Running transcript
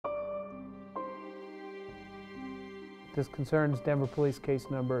This concerns Denver Police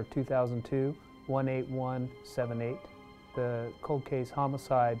Case Number 2002-18178, the cold case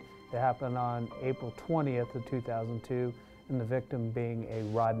homicide that happened on April 20th of 2002, and the victim being a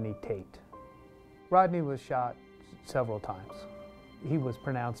Rodney Tate. Rodney was shot several times. He was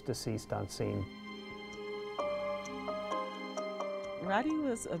pronounced deceased on scene. Rodney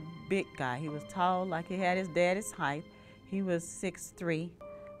was a big guy. He was tall, like he had his daddy's height. He was 6'3",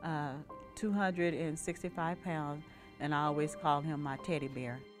 265 pounds, and I always called him my teddy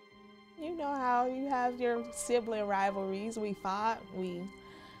bear. You know how you have your sibling rivalries. We fought, we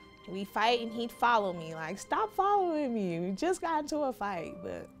fight, and he'd follow me, like, stop following me. We just got into a fight,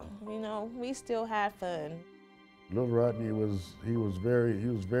 but, you know, we still had fun. Little Rodney he was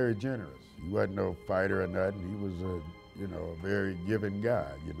very generous. He wasn't no fighter or nothing. He was a very giving guy.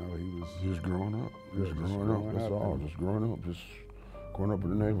 He was just growing up. Just growing up. That's all. Just growing up in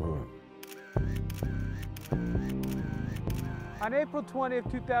the neighborhood. On April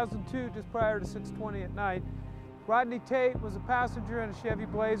 20th, 2002, just prior to 6:20 at night, Rodney Tate was a passenger in a Chevy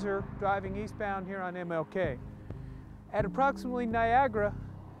Blazer driving eastbound here on MLK. At approximately Niagara,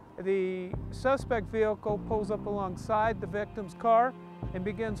 the suspect vehicle pulls up alongside the victim's car and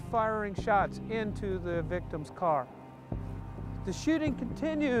begins firing shots into the victim's car. The shooting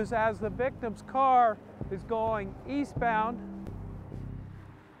continues as the victim's car is going eastbound.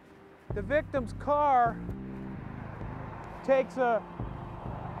 The victim's car takes a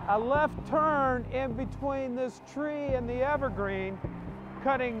left turn in between this tree and the evergreen,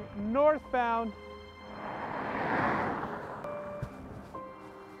 cutting northbound.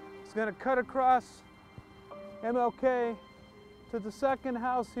 It's going to cut across MLK to the second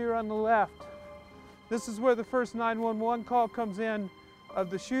house here on the left. This is where the first 911 call comes in of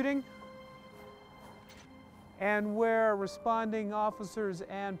the shooting, and where responding officers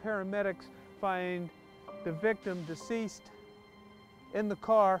and paramedics find the victim deceased in the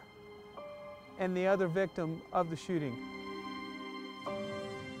car and the other victim of the shooting.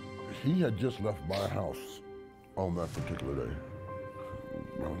 He had just left my house on that particular day.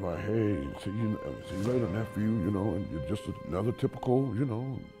 I was like, hey, see you later, nephew, and you're just another typical,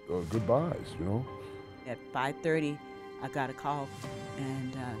 goodbyes, At 5:30, I got a call,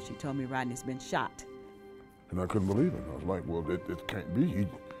 and she told me Rodney's been shot. And I couldn't believe it. I was like, well, it can't be. He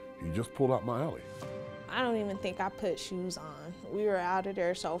just pulled out my alley. I don't even think I put shoes on. We were out of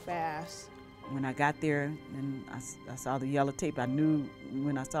there so fast. When I got there and I saw the yellow tape, I knew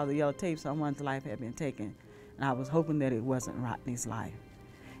when I saw the yellow tape someone's life had been taken. And I was hoping that it wasn't Rodney's life.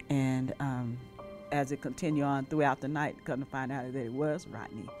 And as it continued on throughout the night, come to find out that it was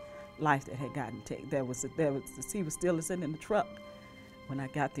Rodney's life that had gotten taken. He was still sitting in the truck. When I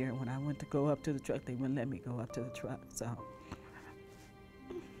got there, when I went to go up to the truck, they wouldn't let me go up to the truck. So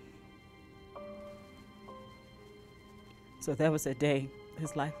that was the day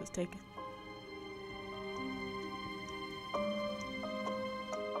his life was taken.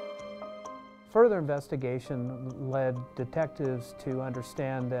 Further investigation led detectives to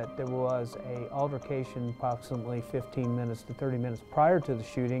understand that there was an altercation approximately 15 minutes to 30 minutes prior to the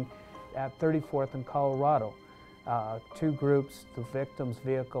shooting at 34th and Colorado. Two groups, the victim's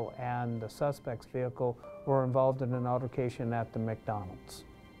vehicle and the suspect's vehicle, were involved in an altercation at the McDonald's.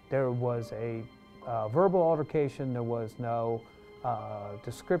 There was a verbal altercation. There was no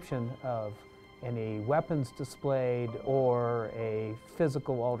description of any weapons displayed or a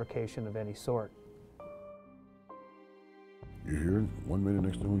physical altercation of any sort. You're here, 1 minute,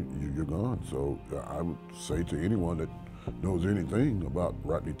 next thing you're gone. So I would say to anyone that knows anything about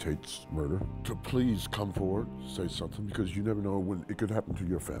Rodney Tate's murder to please come forward, say something, because you never know when it could happen to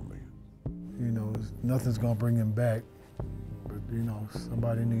your family. Nothing's gonna bring him back, but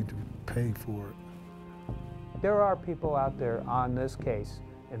somebody needs to pay for it. There are people out there on this case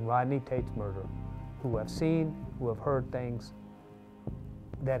in Rodney Tate's murder who have seen, who have heard things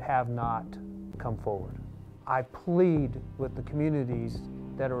that have not come forward. I plead with the communities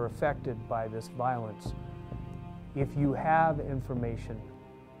that are affected by this violence. If you have information,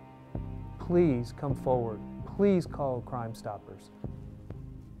 please come forward. Please call Crime Stoppers.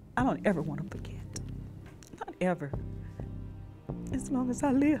 I don't ever want to forget. Not ever. As long as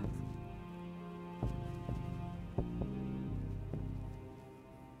I live.